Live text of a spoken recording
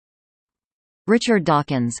Richard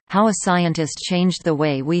Dawkins, How a Scientist Changed the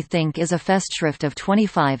Way We Think is a festschrift of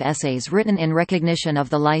 25 essays written in recognition of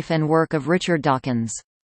the life and work of Richard Dawkins.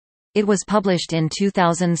 It was published in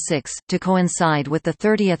 2006, to coincide with the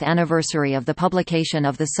 30th anniversary of the publication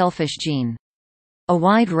of The Selfish Gene. A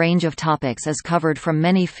wide range of topics is covered from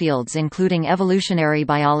many fields including evolutionary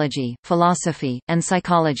biology, philosophy, and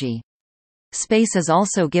psychology. Space is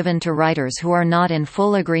also given to writers who are not in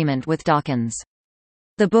full agreement with Dawkins.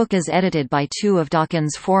 The book is edited by two of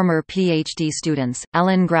Dawkins' former PhD students,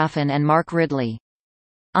 Alan Graffin and Mark Ridley.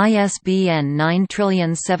 ISBN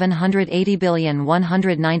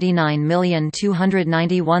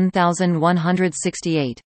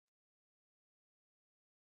 9780199291168.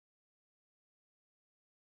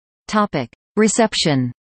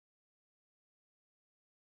 Reception.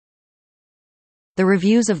 The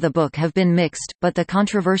reviews of the book have been mixed, but the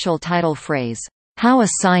controversial title phrase, "How a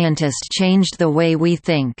Scientist Changed the Way We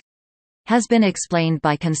Think," has been explained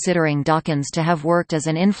by considering Dawkins to have worked as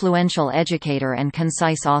an influential educator and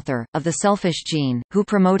concise author, of The Selfish Gene, who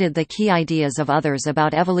promoted the key ideas of others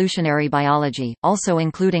about evolutionary biology, also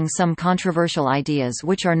including some controversial ideas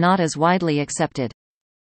which are not as widely accepted.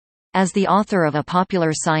 As the author of a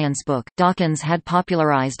popular science book, Dawkins had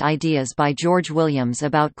popularized ideas by George Williams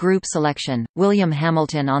about group selection, William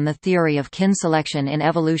Hamilton on the theory of kin selection in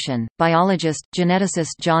evolution, biologist,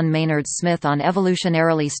 geneticist John Maynard Smith on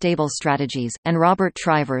evolutionarily stable strategies, and Robert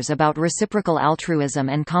Trivers about reciprocal altruism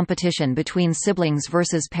and competition between siblings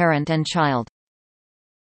versus parent and child.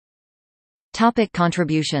 Topic: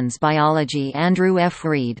 contributions. Biology. Andrew F.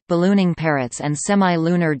 Reed, Ballooning Parrots and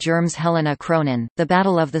Semi-Lunar Germs. Helena Cronin, The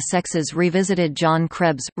Battle of the Sexes Revisited. John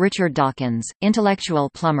Krebs, Richard Dawkins, Intellectual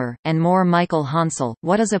Plumber, and more. Michael Hansel,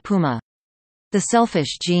 What is a Puma? The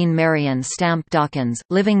Selfish Gene. Marion Stamp. Dawkins,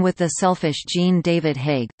 Living with the Selfish Gene. David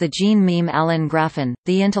Haig, The Gene Meme. Alan Graffin,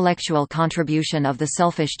 The Intellectual Contribution of the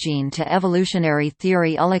Selfish Gene to Evolutionary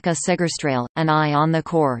Theory. Ulrika Segerstrale, An Eye on the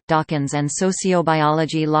Core, Dawkins and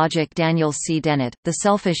Sociobiology. Logic. Daniel C. Dennett, The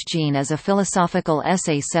Selfish Gene as a Philosophical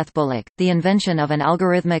Essay. Seth Bullock, The Invention of an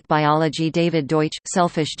Algorithmic Biology. David Deutsch,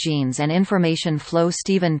 Selfish Genes and Information Flow.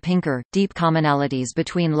 Steven Pinker, Deep Commonalities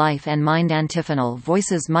Between Life and Mind. Antiphonal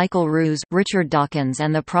Voices. Michael Ruse, Richard Dawkins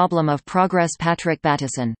and the Problem of Progress. Patrick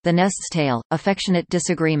Battison, The Nest's Tale, Affectionate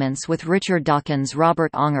Disagreements with Richard Dawkins.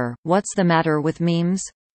 Robert Onger, What's the Matter with Memes?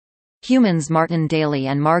 Humans. Martin Daly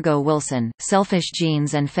and Margot Wilson, Selfish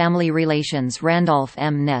Genes and Family Relations. Randolph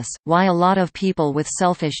M. Ness, Why a Lot of People with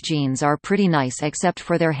Selfish Genes Are Pretty Nice Except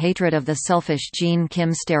for Their Hatred of the Selfish Gene.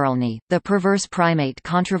 Kim Sterelny, The Perverse Primate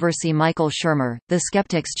Controversy. Michael Shermer, The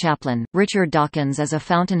Skeptic's Chaplain, Richard Dawkins as a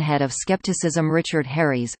Fountainhead of Skepticism. Richard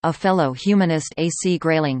Harries, A Fellow Humanist. A. C.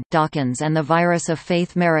 Grayling, Dawkins and the Virus of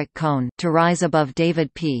Faith. Merrick Cohn, To Rise Above.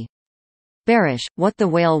 David P. Barish, What the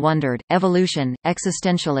Whale Wondered, Evolution,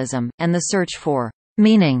 Existentialism, and the Search for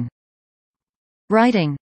Meaning.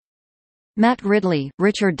 Writing. Matt Ridley,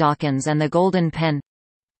 Richard Dawkins and the Golden Pen.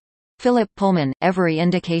 Philip Pullman, Every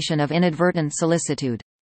Indication of Inadvertent Solicitude.